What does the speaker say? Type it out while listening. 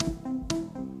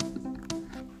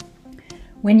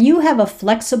When you have a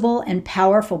flexible and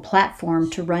powerful platform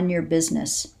to run your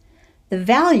business, the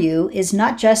value is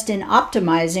not just in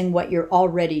optimizing what you're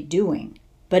already doing,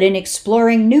 but in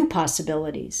exploring new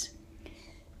possibilities.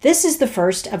 This is the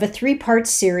first of a 3-part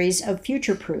series of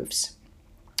Future Proofs,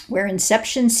 where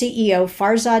Inxeption CEO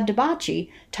Farzad Dibachi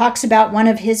talks about one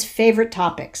of his favorite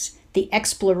topics, the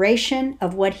exploration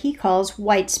of what he calls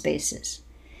white spaces.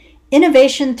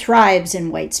 Innovation thrives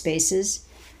in white spaces.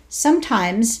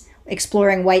 Sometimes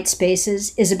exploring white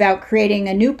spaces is about creating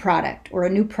a new product or a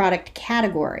new product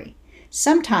category.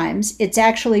 Sometimes it's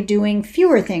actually doing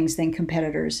fewer things than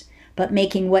competitors, but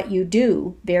making what you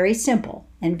do very simple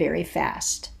and very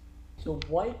fast. So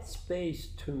white space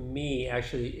to me,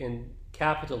 actually in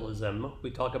capitalism,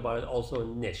 we talk about it also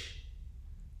in niche.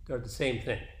 They're the same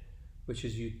thing, which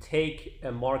is you take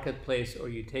a marketplace or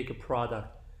you take a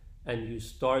product and you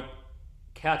start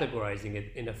categorizing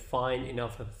it in a fine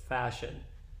enough of fashion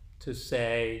to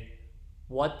say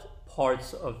what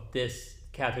parts of this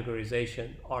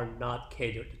categorization are not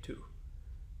catered to.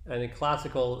 And a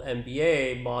classical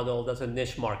MBA model, that's a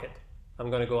niche market. I'm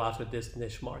going to go after this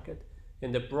niche market.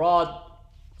 In the broad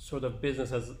sort of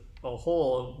business as a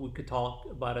whole, we could talk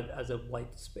about it as a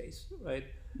white space, right?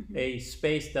 Mm-hmm. A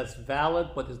space that's valid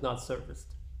but is not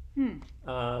serviced.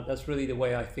 That's really the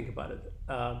way I think about it.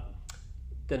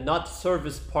 The not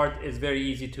serviced part is very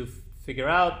easy to figure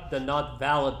out. The not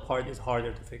valid part is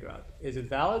harder to figure out. Is it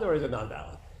valid or is it not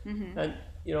valid? Mm-hmm.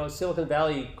 And Silicon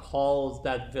Valley calls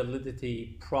that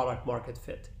validity product market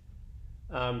fit.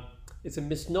 It's a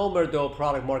misnomer though,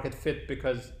 product market fit,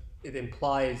 because it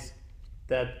implies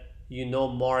that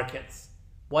markets.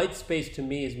 White space to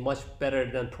me is much better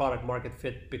than product market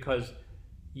fit because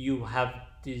you have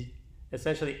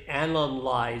essentially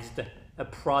analyzed a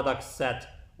product set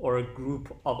or a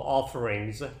group of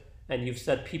offerings, and you've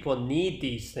said people need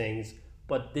these things,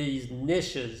 but these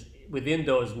niches within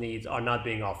those needs are not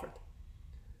being offered.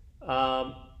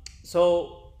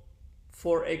 So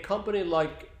for a company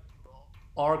like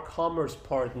our commerce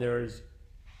partners,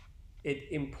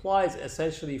 it implies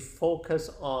essentially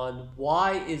focus on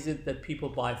why is it that people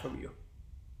buy from you.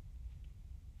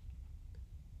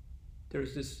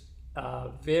 There's this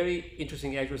very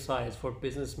interesting exercise for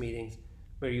business meetings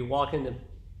where you walk in the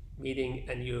meeting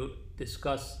and you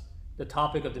discuss the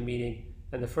topic of the meeting,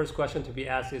 and the first question to be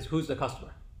asked is, who's the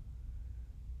customer?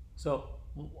 So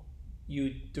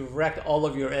you direct all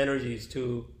of your energies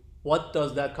to what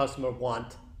does that customer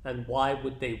want and why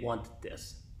would they want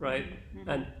this, right? Mm-hmm.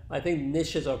 And I think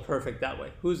niches are perfect that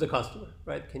way. Who's the customer,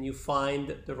 right? Can you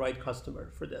find the right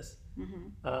customer for this?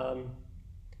 Mm-hmm.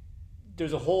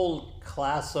 There's a whole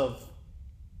class of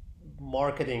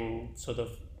marketing sort of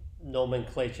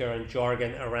nomenclature and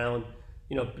jargon around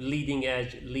leading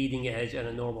edge, and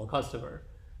a normal customer.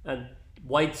 And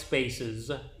white spaces,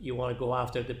 you want to go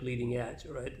after the bleeding edge,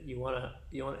 right? You want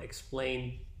to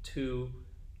explain to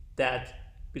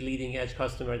that bleeding edge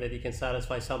customer that you can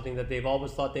satisfy something that they've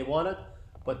always thought they wanted,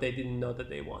 but they didn't know that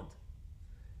they want.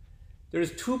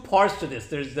 There's 2 parts to this.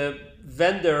 There's the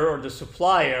vendor or the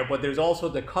supplier, but there's also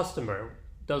the customer.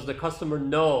 Does the customer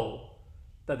know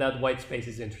that white space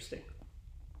is interesting,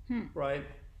 right?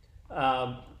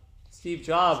 Steve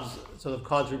Jobs' sort of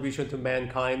contribution to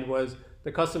mankind was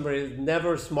the customer is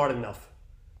never smart enough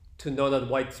to know that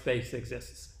white space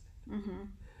exists,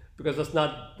 because that's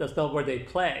not where they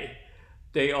play.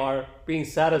 They are being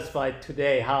satisfied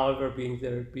today, however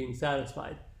they're being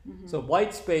satisfied. Mm-hmm. So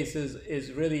white spaces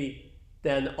is really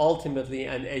then ultimately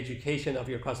an education of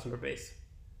your customer base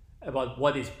about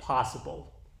what is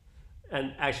possible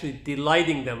and actually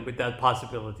delighting them with that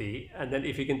possibility. And then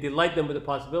if you can delight them with the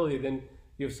possibility, then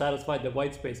you've satisfied the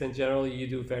white space, and generally you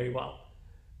do very well.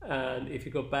 And if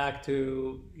you go back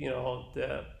to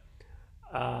the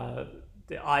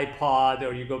iPod,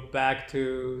 or you go back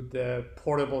to the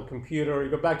portable computer, or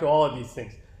you go back to all of these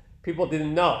things, people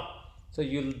didn't know. So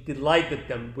you delighted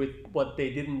them with what they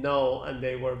didn't know, and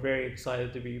they were very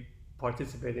excited to be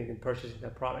participating in purchasing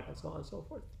that product, and so on and so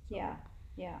forth. Yeah.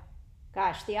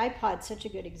 Gosh, the iPod's such a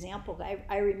good example.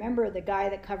 I remember the guy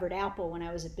that covered Apple when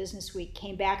I was at Business Week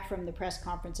came back from the press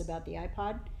conference about the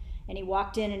iPod, and he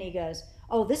walked in and he goes,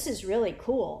 "Oh, this is really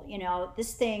cool.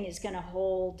 This thing is going to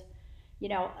hold,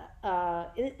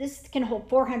 this can hold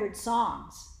 400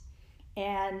 songs,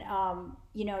 and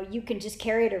you can just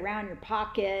carry it around your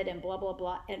pocket and blah blah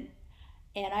blah." And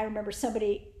I remember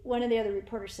one of the other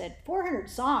reporters said, 400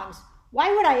 songs.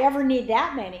 Why would I ever need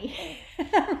that many?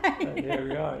 Right? Here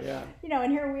we are, yeah. And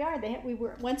here we are.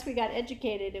 Once we got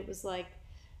educated, it was like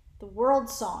the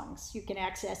world's songs you can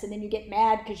access, and then you get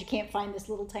mad because you can't find this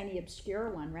little tiny obscure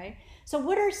one, right? So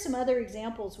what are some other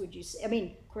examples would you say? I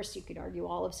mean, of course, you could argue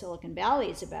all of Silicon Valley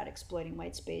is about exploiting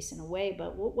white space in a way,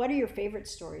 but what are your favorite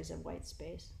stories of white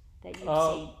space that you've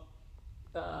seen?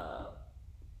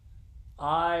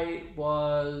 I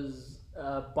was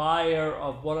a buyer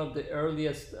of one of the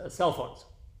earliest cell phones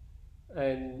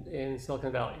in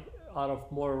Silicon Valley out of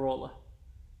Motorola.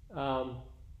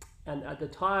 And at the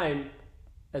time,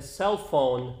 a cell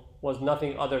phone was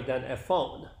nothing other than a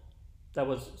phone. That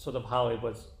was sort of how it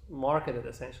was marketed,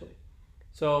 essentially.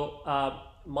 So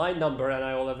my number, and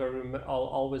I'll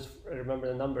always remember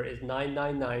the number, is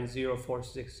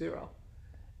 999-0460.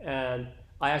 And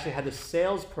I actually had a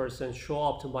salesperson show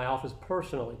up to my office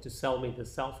personally to sell me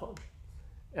this cell phone.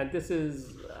 And this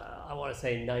is, I want to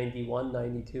say 91,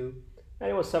 92. And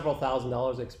it was several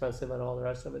 $1,000s expensive and all the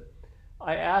rest of it.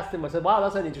 I asked him, I said, wow,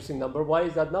 that's an interesting number. Why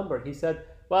is that number? He said,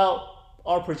 well,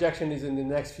 our projection is in the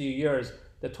next few years,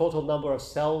 the total number of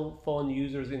cell phone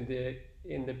users in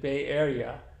the Bay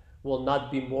Area will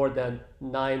not be more than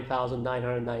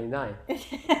 9,999.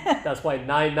 That's why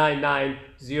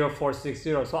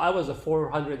 999-0460. So I was the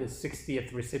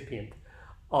 460th recipient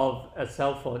of a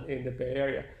cell phone in the Bay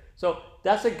Area. So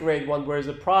that's a great one, whereas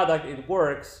a product, it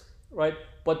works, right?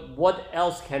 But what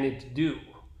else can it do?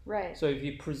 Right. So if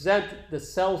you present the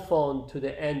cell phone to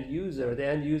the end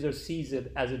user sees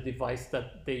it as a device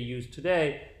that they use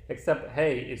today, except,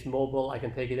 hey, it's mobile, I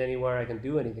can take it anywhere, I can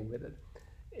do anything with it.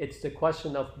 It's the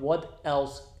question of what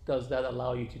else does that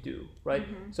allow you to do, right?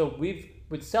 Mm-hmm. So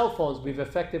with cell phones, we've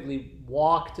effectively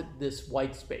walked this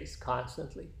white space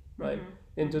constantly, right? Mm-hmm.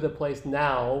 Into the place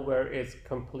now where it's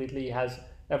completely has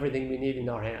everything we need in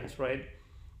our hands, right?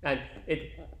 And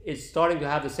it is starting to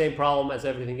have the same problem as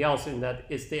everything else in that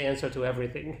it's the answer to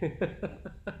everything,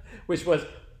 which was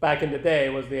back in the day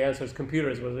was the answers,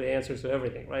 computers was the answers to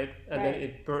everything, right? And then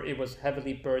it was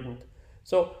heavily burdened.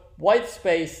 So white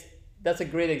space, that's a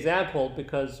great example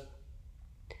because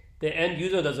the end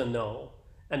user doesn't know.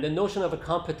 And the notion of a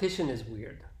competition is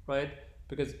weird, right?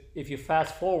 Because if you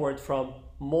fast forward from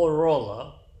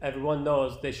Motorola, everyone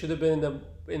knows they should have been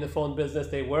in the phone business,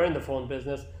 they were in the phone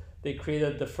business. They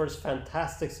created the first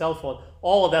fantastic cell phone.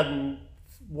 All of that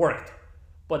worked.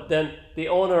 But then the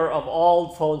owner of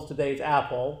all phones today is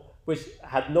Apple, which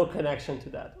had no connection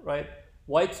to that, right?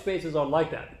 White spaces are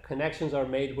like that. Connections are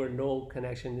made where no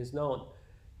connection is known.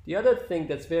 The other thing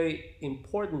that's very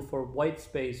important for white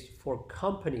space for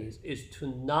companies is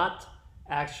to not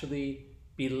actually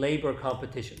belabor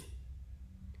competition.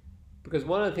 Because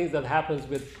one of the things that happens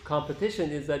with competition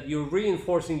is that you're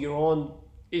reinforcing your own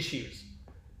issues.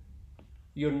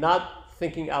 You're not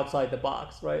thinking outside the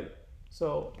box, right?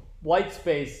 So white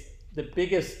space, the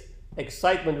biggest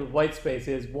excitement with white space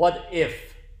is what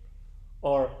if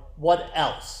or what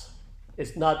else.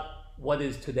 It's not what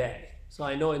is today. So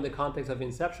I know in the context of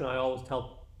Inxeption, I always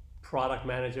tell product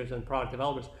managers and product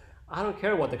developers, I don't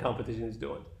care what the competition is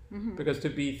doing. Mm-hmm. Because to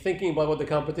be thinking about what the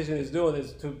competition is doing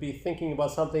is to be thinking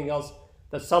about something else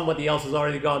that somebody else has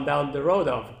already gone down the road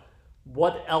of.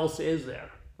 What else is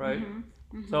there, right?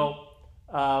 Mm-hmm. Mm-hmm. So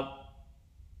I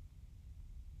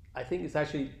think it's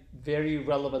actually very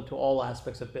relevant to all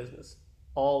aspects of business,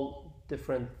 all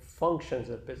different functions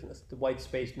of business, the white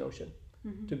space notion,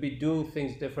 mm-hmm. to be doing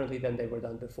things differently than they were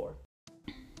done before.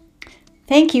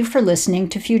 Thank you for listening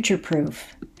to Future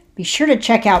Proof. Be sure to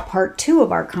check out part 2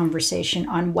 of our conversation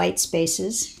on white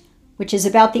spaces, which is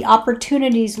about the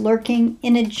opportunities lurking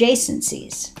in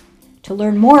adjacencies. To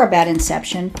learn more about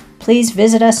Inxeption, please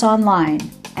visit us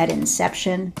online at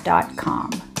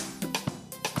inxeption.com.